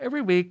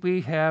Every week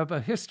we have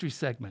a history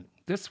segment.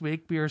 This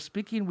week we are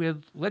speaking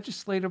with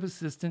Legislative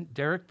Assistant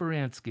Derek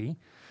Baranski,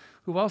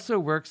 who also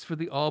works for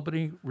the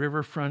Albany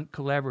Riverfront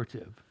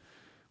Collaborative.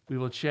 We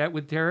will chat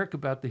with Derek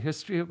about the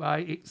history of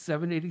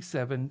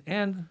I-787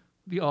 and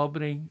the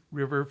Albany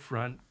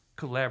Riverfront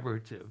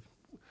Collaborative.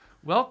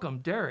 Welcome,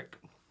 Derek.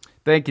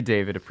 Thank you,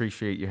 David.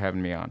 Appreciate you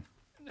having me on.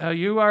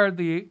 You are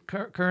the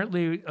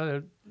currently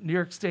New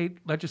York State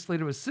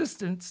Legislative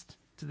Assistant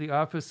to the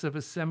Office of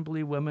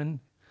Assemblywoman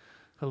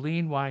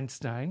Helene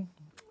Weinstein,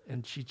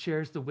 and she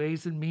chairs the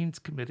Ways and Means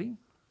Committee.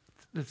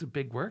 That's a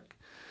big work.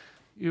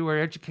 You were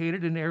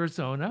educated in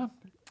Arizona,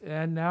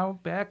 and now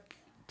back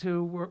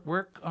to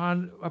work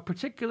on a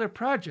particular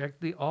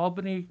project, the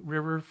Albany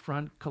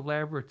Riverfront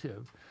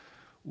Collaborative.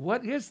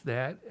 What is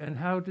that, and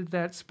how did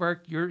that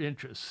spark your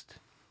interest?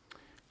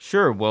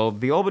 Sure. Well,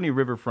 the Albany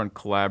Riverfront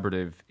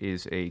Collaborative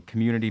is a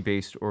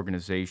community-based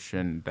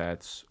organization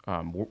that's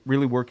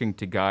really working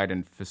to guide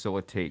and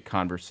facilitate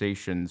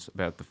conversations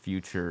about the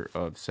future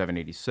of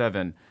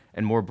 787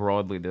 and more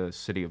broadly the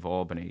city of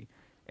Albany.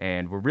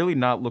 And we're really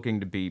not looking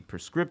to be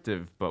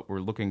prescriptive, but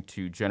we're looking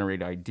to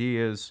generate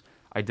ideas,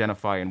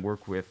 identify and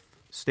work with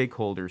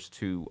stakeholders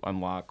to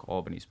unlock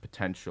Albany's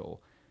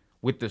potential.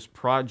 With this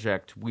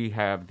project, we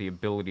have the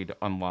ability to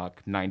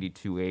unlock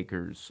 92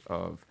 acres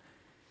of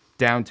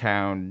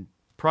downtown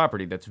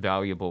property that's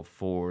valuable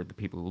for the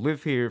people who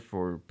live here,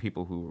 for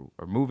people who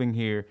are moving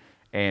here,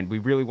 and we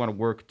really want to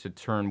work to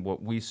turn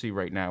what we see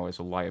right now as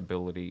a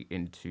liability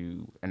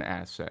into an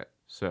asset.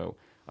 So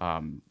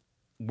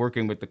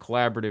working with the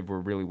collaborative, we're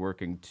really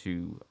working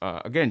to,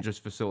 again,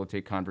 just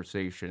facilitate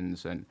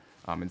conversations and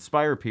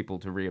inspire people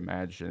to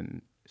reimagine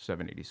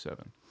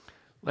 787.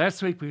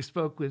 Last week we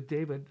spoke with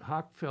David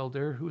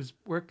Hochfelder, who's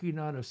working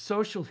on a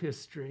social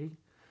history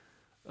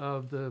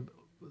of the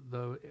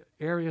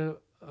area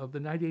of the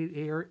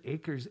 98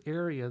 acres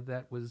area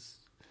that was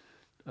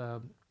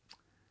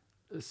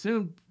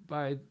assumed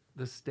by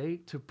the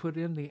state to put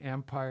in the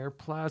Empire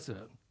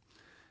Plaza.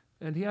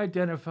 And he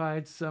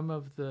identified some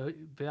of the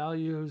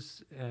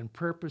values and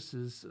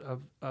purposes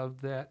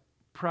of that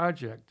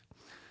project.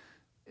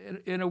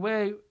 In a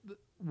way,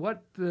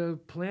 what the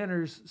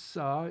planners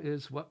saw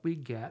is what we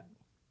get.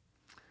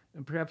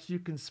 And perhaps you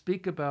can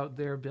speak about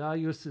their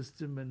value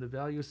system and the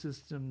value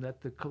system that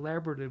the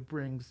collaborative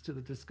brings to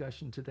the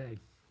discussion today.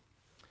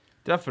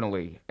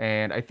 Definitely.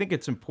 And I think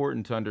it's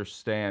important to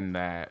understand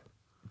that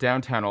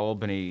downtown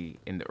Albany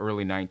in the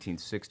early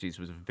 1960s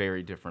was a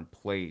very different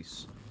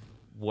place.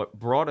 What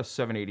brought us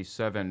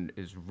 787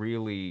 is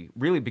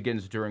really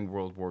begins during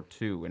World War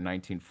II. In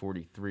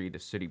 1943, the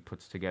city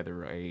puts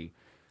together a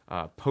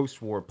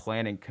post-war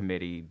planning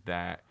committee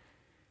that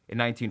in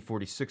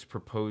 1946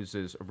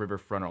 proposes a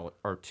riverfront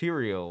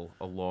arterial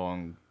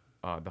along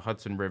the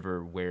Hudson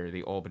River where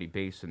the Albany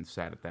Basin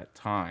sat at that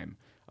time.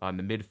 In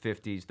the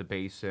mid-50s, the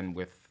basin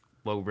with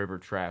low river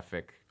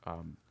traffic,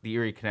 the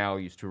Erie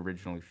Canal used to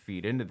originally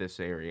feed into this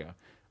area,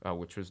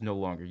 which was no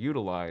longer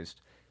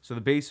utilized. So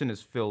the basin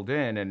is filled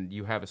in and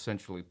you have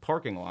essentially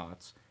parking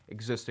lots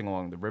existing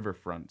along the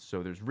riverfront.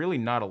 So there's really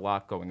not a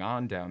lot going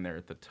on down there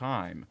at the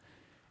time.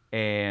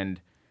 And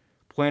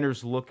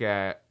planners look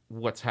at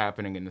what's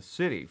happening in the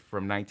city.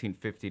 From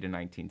 1950 to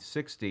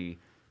 1960,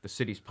 the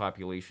city's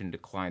population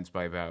declines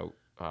by about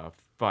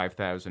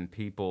 5,000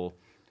 people.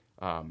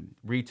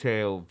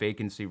 Retail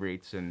vacancy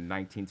rates in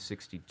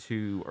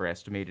 1962 are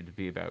estimated to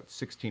be about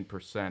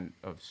 16%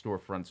 of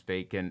storefronts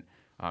vacant.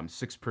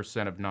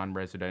 6% of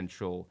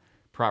non-residential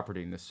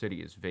property in the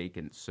city is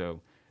vacant.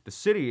 So the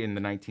city in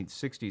the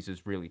 1960s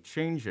is really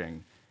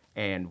changing,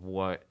 and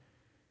what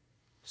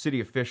city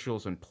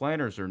officials and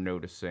planners are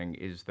noticing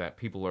is that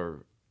people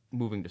are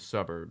moving to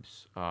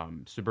suburbs.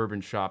 Suburban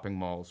shopping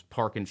malls,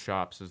 park-in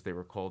shops as they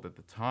were called at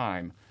the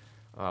time,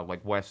 like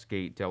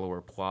Westgate,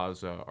 Delaware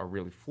Plaza, are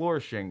really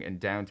flourishing,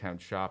 and downtown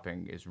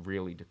shopping is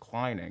really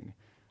declining.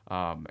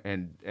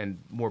 And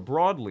more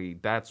broadly,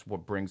 that's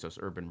what brings us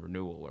urban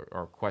renewal,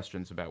 or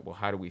questions about, well,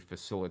 how do we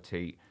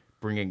facilitate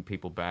bringing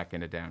people back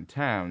into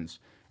downtowns?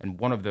 And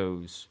one of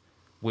those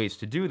ways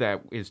to do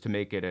that is to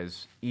make it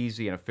as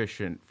easy and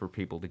efficient for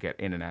people to get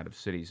in and out of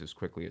cities as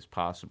quickly as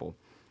possible.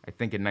 I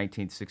think in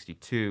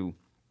 1962,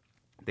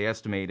 they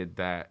estimated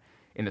that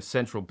in the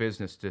Central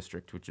Business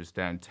District, which is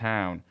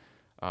downtown,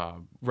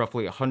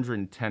 roughly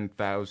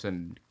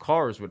 110,000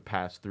 cars would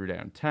pass through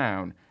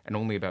downtown, and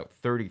only about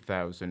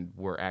 30,000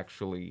 were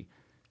actually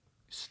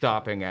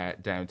stopping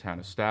at downtown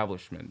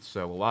establishments.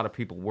 So a lot of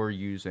people were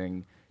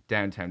using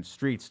downtown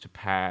streets to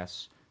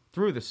pass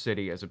through the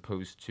city as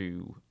opposed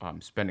to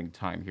spending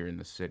time here in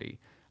the city.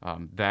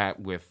 That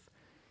with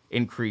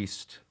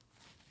increased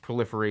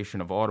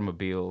proliferation of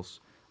automobiles,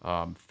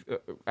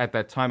 at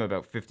that time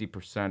about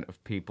 50%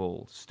 of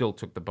people still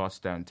took the bus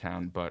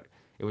downtown, but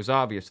it was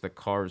obvious that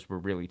cars were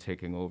really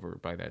taking over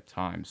by that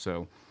time.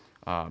 So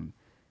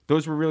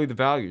those were really the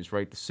values,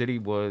 right? The city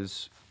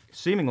was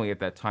seemingly at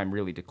that time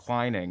really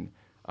declining,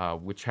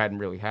 which hadn't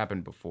really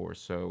happened before.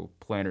 So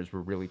planners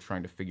were really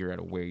trying to figure out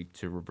a way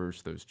to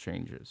reverse those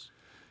changes.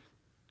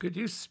 Could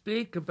you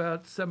speak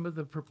about some of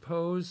the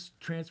proposed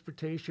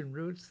transportation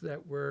routes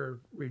that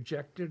were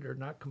rejected or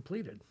not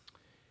completed?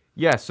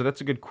 Yeah, so that's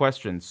a good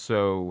question.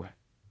 So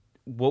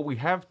what we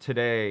have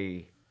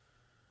today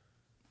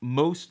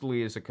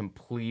mostly is a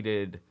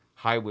completed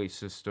highway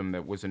system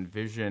that was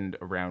envisioned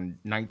around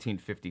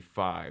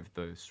 1955.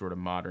 The sort of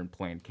modern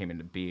plan came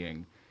into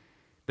being.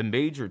 The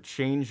major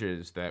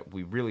changes that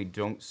we really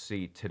don't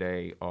see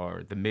today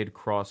are the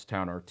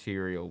mid-crosstown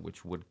arterial,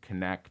 which would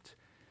connect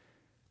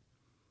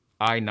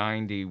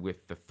I-90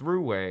 with the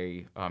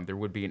thruway. There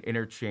would be an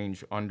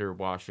interchange under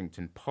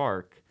Washington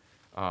Park,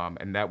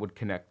 and that would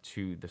connect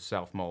to the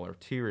South Mall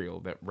arterial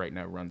that right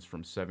now runs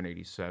from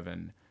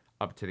 787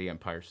 up to the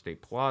Empire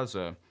State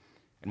Plaza,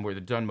 and where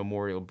the Dunn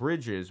Memorial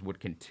Bridges would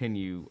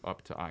continue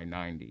up to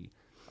I-90.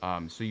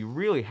 So you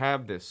really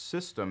have this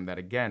system that,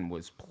 again,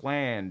 was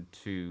planned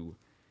to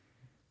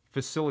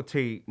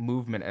facilitate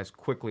movement as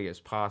quickly as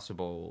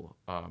possible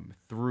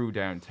through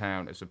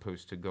downtown, as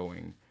opposed to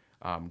going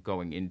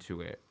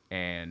into it.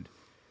 And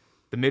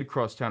the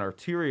mid-crosstown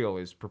arterial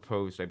is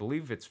proposed, I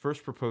believe it's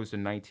first proposed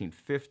in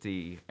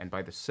 1950, and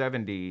by the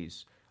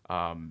 70s,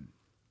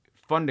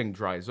 funding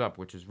dries up,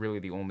 which is really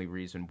the only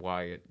reason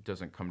why it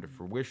doesn't come to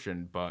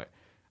fruition. But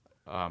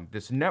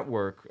this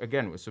network,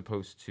 again, was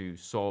supposed to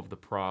solve the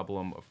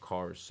problem of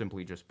cars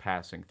simply just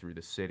passing through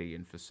the city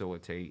and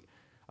facilitate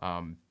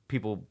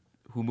people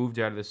who moved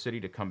out of the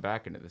city to come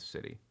back into the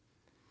city.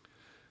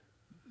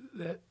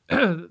 That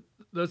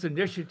those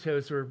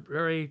initiatives were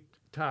very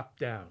top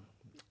down.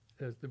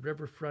 As the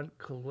Riverfront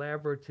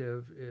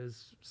Collaborative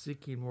is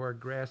seeking more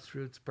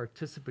grassroots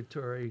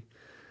participatory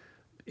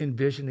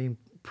envisioning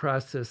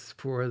process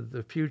for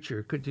the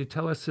future. Could you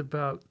tell us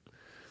about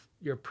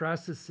your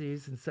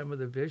processes and some of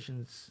the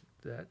visions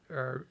that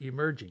are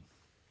emerging?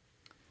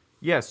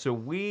 Yeah, so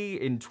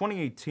in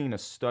 2018, a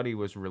study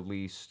was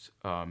released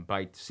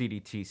by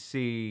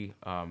CDTC,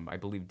 I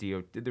believe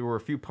there were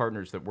a few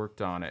partners that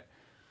worked on it,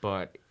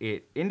 but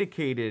it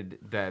indicated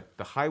that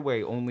the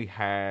highway only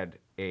had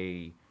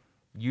a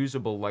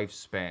usable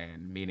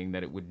lifespan, meaning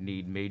that it would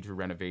need major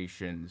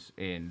renovations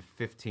in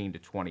 15 to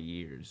 20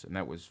 years, and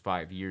that was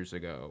 5 years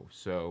ago.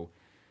 So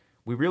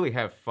we really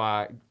have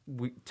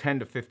 10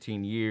 to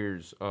 15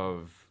 years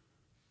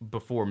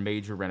before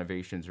major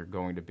renovations are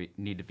going to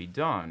need to be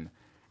done.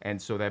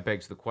 And so that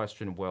begs the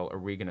question, well, are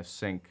we going to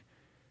sink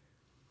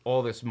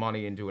all this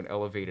money into an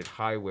elevated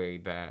highway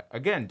that,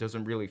 again,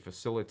 doesn't really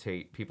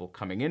facilitate people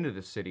coming into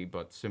the city,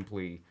 but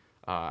simply,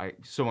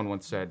 someone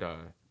once said,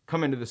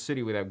 come into the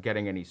city without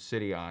getting any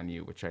city on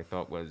you, which I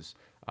thought was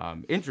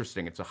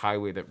interesting. It's a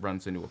highway that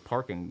runs into a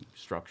parking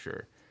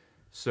structure.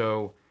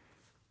 So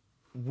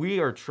we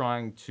are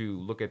trying to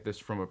look at this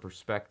from a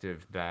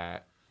perspective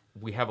that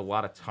we have a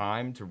lot of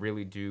time to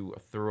really do a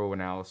thorough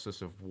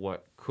analysis of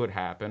what could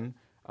happen.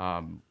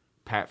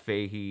 Pat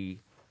Fahey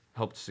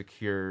helped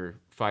secure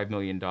 $5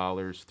 million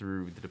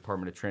through the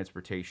Department of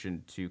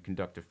Transportation to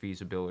conduct a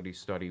feasibility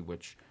study,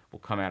 which will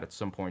come out at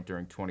some point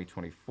during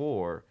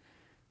 2024.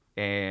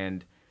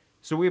 And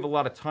so we have a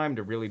lot of time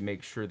to really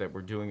make sure that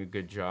we're doing a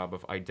good job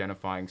of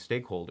identifying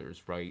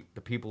stakeholders, right?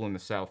 The people in the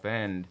South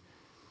End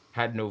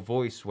had no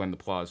voice when the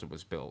plaza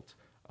was built.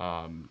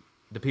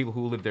 The people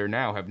who live there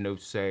now have no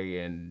say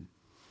in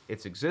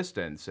its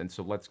existence, and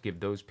so let's give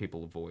those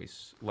people a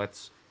voice.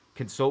 Let's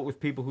consult with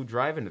people who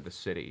drive into the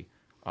city.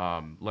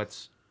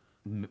 Let's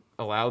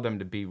allow them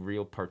to be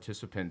real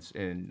participants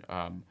in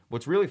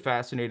what's really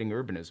fascinating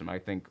urbanism. I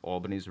think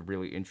Albany is a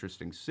really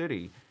interesting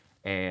city,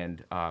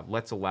 and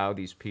let's allow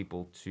these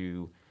people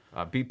to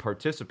be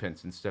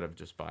participants instead of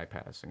just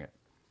bypassing it.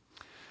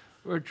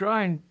 We're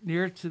drawing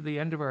near to the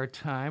end of our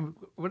time.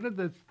 What are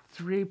the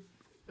three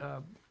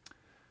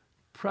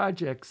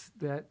projects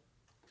that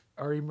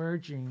are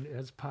emerging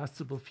as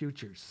possible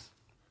futures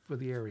for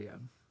the area?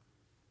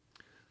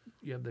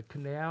 You have the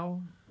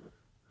canal,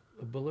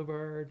 a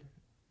boulevard,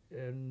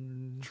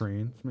 and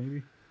Trains,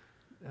 maybe?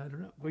 I don't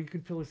know. Well, you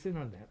can fill us in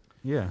on that.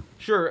 Yeah.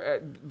 Sure.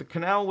 The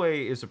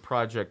Canalway is a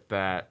project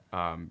that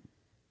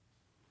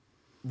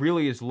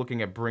really is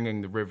looking at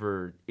bringing the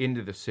river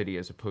into the city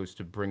as opposed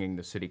to bringing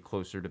the city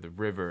closer to the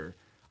river.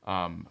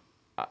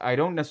 I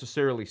don't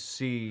necessarily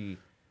see...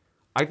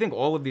 I think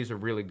all of these are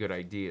really good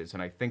ideas,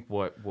 and I think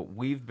what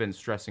we've been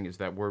stressing is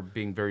that we're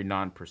being very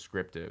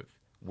non-prescriptive,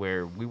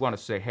 where we want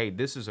to say, hey,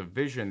 this is a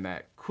vision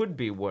that could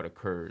be what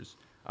occurs,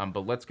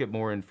 but let's get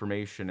more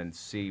information and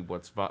see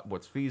what's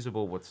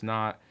feasible, what's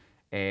not,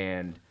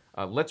 and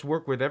let's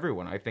work with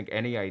everyone. I think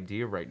any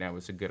idea right now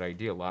is a good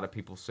idea. A lot of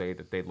people say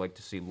that they'd like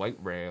to see light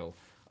rail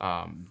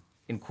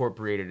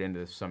incorporated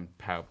into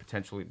somehow,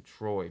 potentially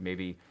Troy,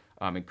 maybe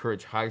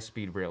encourage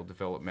high-speed rail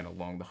development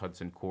along the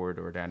Hudson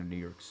Corridor down in New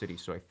York City.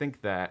 So I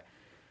think that,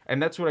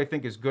 and that's what I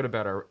think is good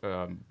about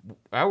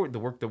the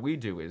work that we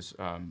do is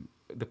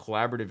the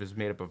collaborative is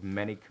made up of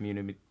many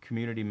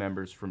community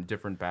members from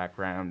different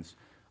backgrounds,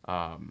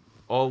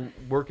 all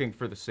working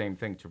for the same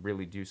thing to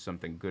really do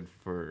something good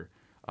for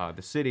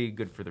the city,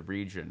 good for the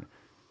region.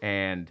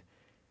 And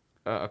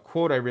a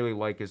quote I really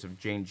like is of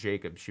Jane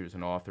Jacobs. She was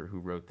an author who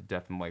wrote The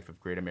Death and Life of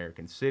Great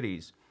American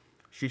Cities.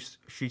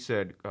 She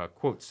said,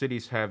 quote,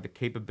 cities have the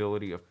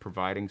capability of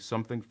providing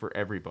something for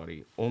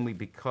everybody only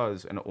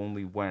because and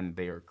only when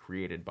they are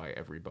created by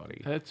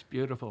everybody. That's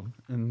beautiful.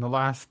 In the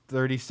last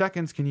 30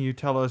 seconds, can you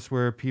tell us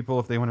where people,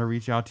 if they want to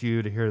reach out to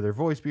you to hear their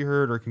voice be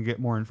heard or can get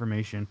more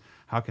information,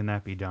 how can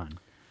that be done?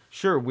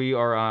 Sure, we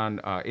are on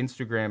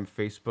Instagram,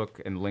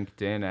 Facebook, and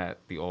LinkedIn at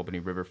the Albany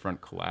Riverfront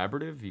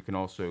Collaborative. You can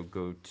also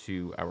go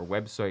to our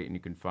website and you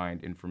can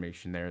find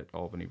information there at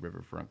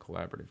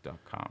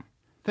albanyriverfrontcollaborative.com.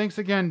 Thanks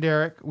again,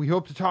 Derek. We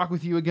hope to talk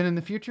with you again in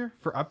the future.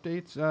 For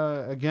updates,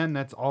 again,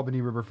 that's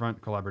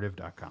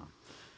albanyriverfrontcollaborative.com.